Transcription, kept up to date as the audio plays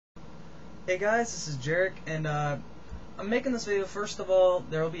Hey guys, this is Jarek, and I'm making this video. First of all,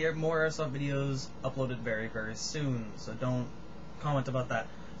 there will be more airsoft videos uploaded very, very soon, so don't comment about that.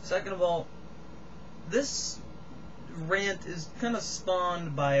 Second of all, this rant is kind of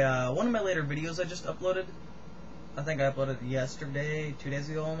spawned by one of my later videos I just uploaded. I think I uploaded it yesterday, 2 days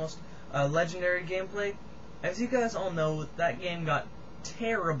ago almost. Legendary gameplay. As you guys all know, that game got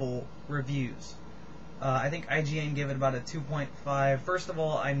terrible reviews. I think IGN gave it about a 2.5. First of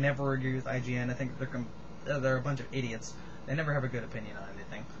all, I never agree with IGN. I think they're a bunch of idiots. They never have a good opinion on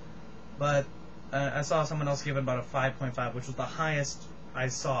anything. But I saw someone else give it about a 5.5, which was the highest I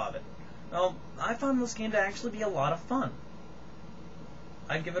saw of it. Well, I found this game to actually be a lot of fun.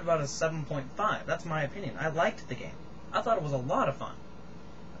 I'd give it about a 7.5. That's my opinion. I liked the game. I thought it was a lot of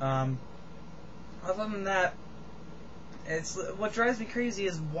fun. Other than that, what drives me crazy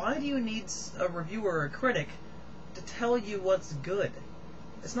is, why do you need a reviewer or a critic to tell you what's good?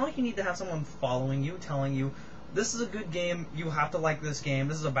 It's not like you need to have someone following you, telling you, this is a good game, you have to like this game,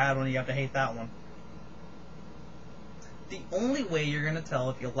 this is a bad one, you have to hate that one. The only way you're going to tell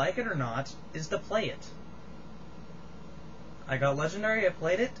if you like it or not is to play it. I got Legendary, I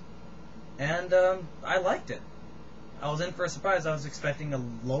played it, and I liked it. I was in for a surprise. I was expecting a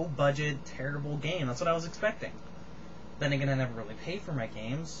low-budget, terrible game. That's what I was expecting. Then again, I never really pay for my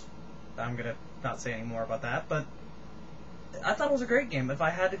games. I'm going to not say any more about that, but I thought it was a great game. If I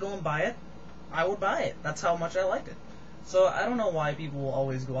had to go and buy it, I would buy it. That's how much I liked it. So I don't know why people will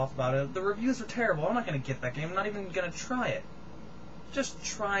always go off about it. The reviews were terrible. I'm not going to get that game. I'm not even going to try it. Just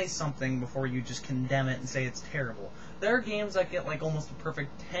try something before you just condemn it and say it's terrible. There are games that get like almost a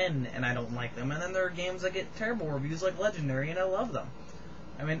perfect 10 and I don't like them, and then there are games that get terrible reviews like Legendary and I love them.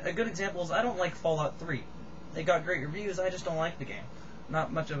 I mean, a good example is I don't like Fallout 3. They got great reviews, I just don't like the game.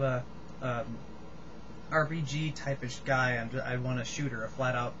 Not much of a RPG type-ish guy. I want a shooter, a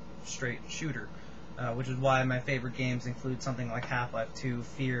flat-out straight shooter, which is why my favorite games include something like Half-Life 2,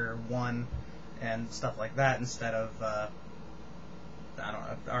 Fear 1, and stuff like that, instead of I don't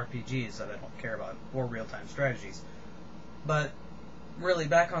know, RPGs that I don't care about, or real-time strategies. But really,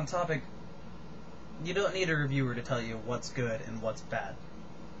 back on topic, you don't need a reviewer to tell you what's good and what's bad.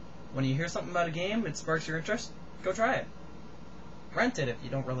 When you hear something about a game, it sparks your interest, go try it. Rent it if you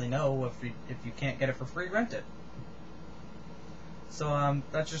don't really know. If you can't get it for free, rent it. So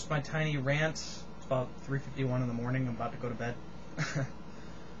that's just my tiny rant. It's about 3:51 in the morning. I'm about to go to bed.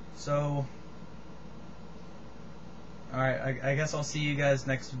 So, alright, I guess I'll see you guys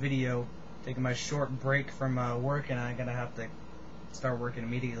next video. Taking my short break from work, and I'm gonna have to start working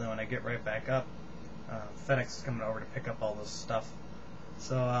immediately when I get right back up. FedEx is coming over to pick up all this stuff.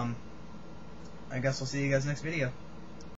 So, I guess I'll see you guys next video.